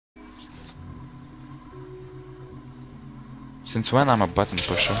Since when I'm a button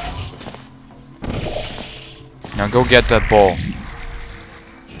pusher? Now go get that ball.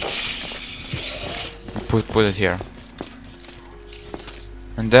 Put it here.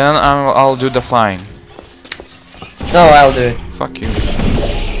 And then I'll do the flying. No, I'll do it. Fuck you.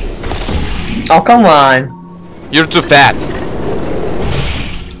 Oh, come on. You're too fat.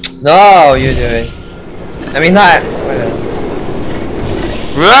 No, you do it. I mean, not.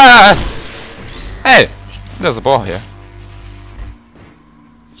 Ah! Hey! There's a ball here.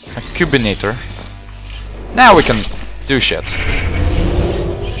 A cubinator. Now we can do shit.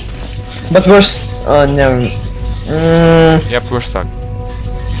 But we're oh no. Yep, we're stuck.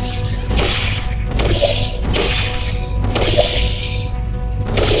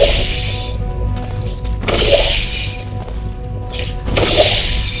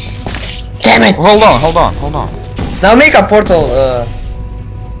 Damn it! Hold on. Now make a portal.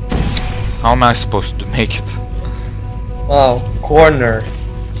 How am I supposed to make it? Oh, corner.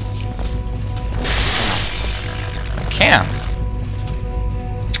 I can't.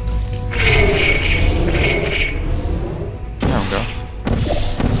 There we go.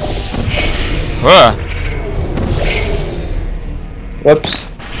 Whoops.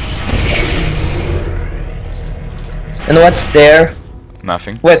 And what's there?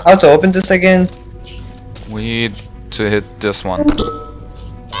 Nothing. Wait, how to open this again? We need to hit this one.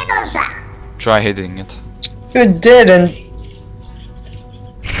 Try hitting it. You didn't.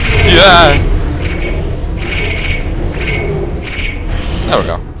 Yeah. There we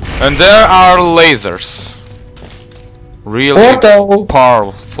go. And there are lasers. Really Portal.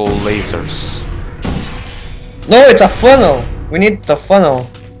 powerful lasers. No, it's a funnel. We need the funnel.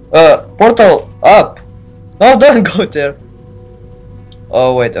 Portal up. No, don't go there.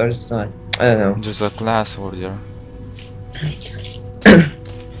 Oh wait, or it's not. I don't know. There's a glass over there.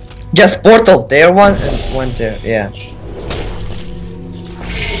 Just portal there, one and one there. Yeah.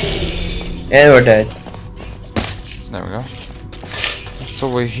 And we're dead. There we go. It's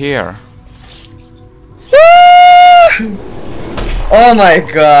over here. Oh my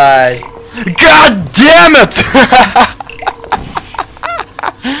god. God damn it!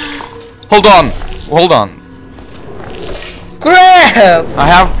 Hold on. Crap!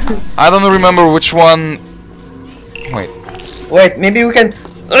 I don't remember which one. Wait, maybe we can.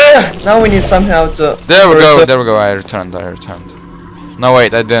 Now we need somehow to. There we go, I returned. No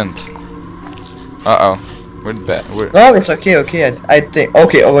wait, I didn't. Uh oh. We're No, it's okay, I think.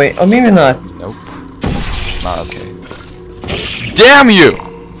 Okay, oh wait, oh maybe not. Nope. It's not okay. Damn you!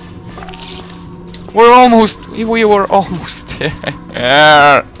 We were almost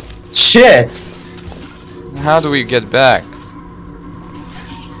there. Shit! How do we get back?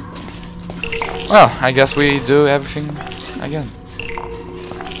 Well, I guess we do everything again.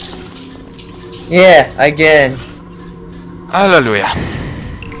 Yeah, again. Hallelujah.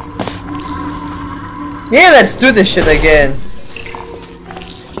 Yeah, let's do this shit again.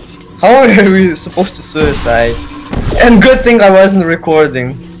 How are we supposed to suicide? And good thing I wasn't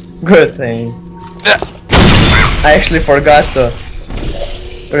recording. Good thing. I actually forgot to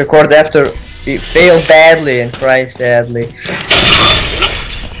record after we failed badly and cried sadly.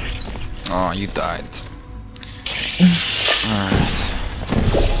 Oh, you died. Alright.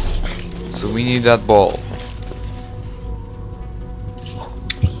 So we need that ball.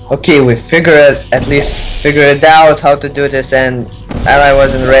 Okay, we at least figured out how to do this, and I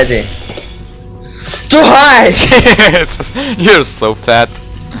wasn't ready. Too high! You're so fat.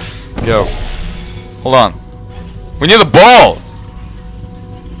 Go. Hold on. We need a ball!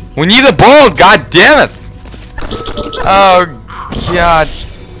 We need a ball, god damn it! Oh god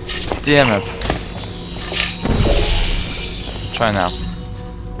damn it. Try now.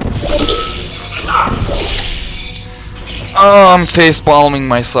 Oh, I'm face palming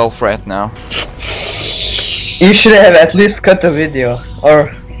myself right now. You should have at least cut the video,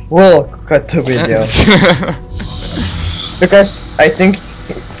 or will cut the video. Because I think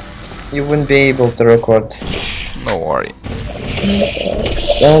you wouldn't be able to record. No worry.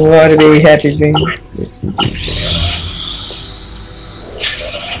 Don't worry, be happy dream.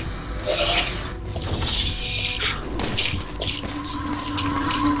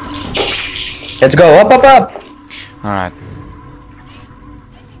 Let's go, up! Alright.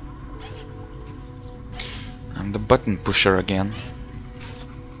 I'm the button pusher again.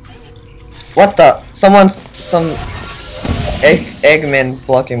 What the? Some Eggman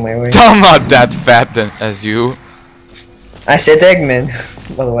blocking my way. I'm not that fat as you. I said Eggman,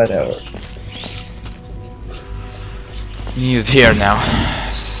 but whatever. We need it here now.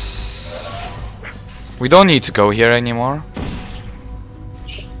 We don't need to go here anymore.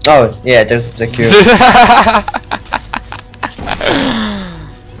 Oh, yeah, there's the cube.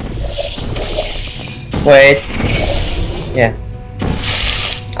 Wait. Yeah.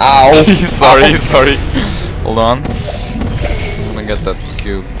 Ow. sorry. Hold on. I'm gonna get that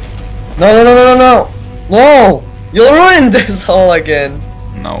cube. No! No! You'll ruin this hole again.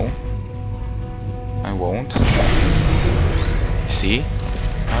 No. I won't. See?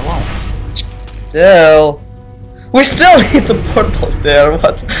 I won't. Still. We still hit the portal there.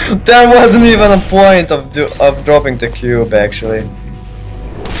 What? There wasn't even a point of dropping the cube actually.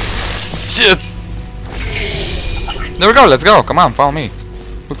 Shit! There we go, let's go. Come on, follow me.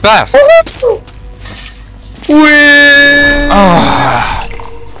 We passed. Ah.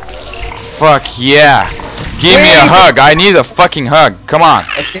 Fuck yeah. Give me a hug. I need a fucking hug. Come on.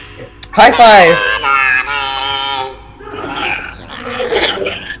 Okay. High five.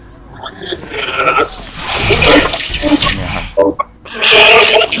 Oh,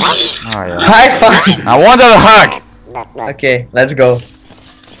 yeah. High five. I wanted a hug. Okay, let's go.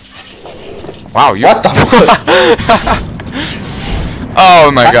 Wow, you. What the fuck?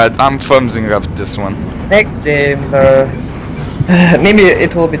 Oh my god, I'm fumbling up this one. Next chamber. Maybe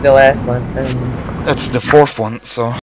it will be the last one. That's the fourth one, so.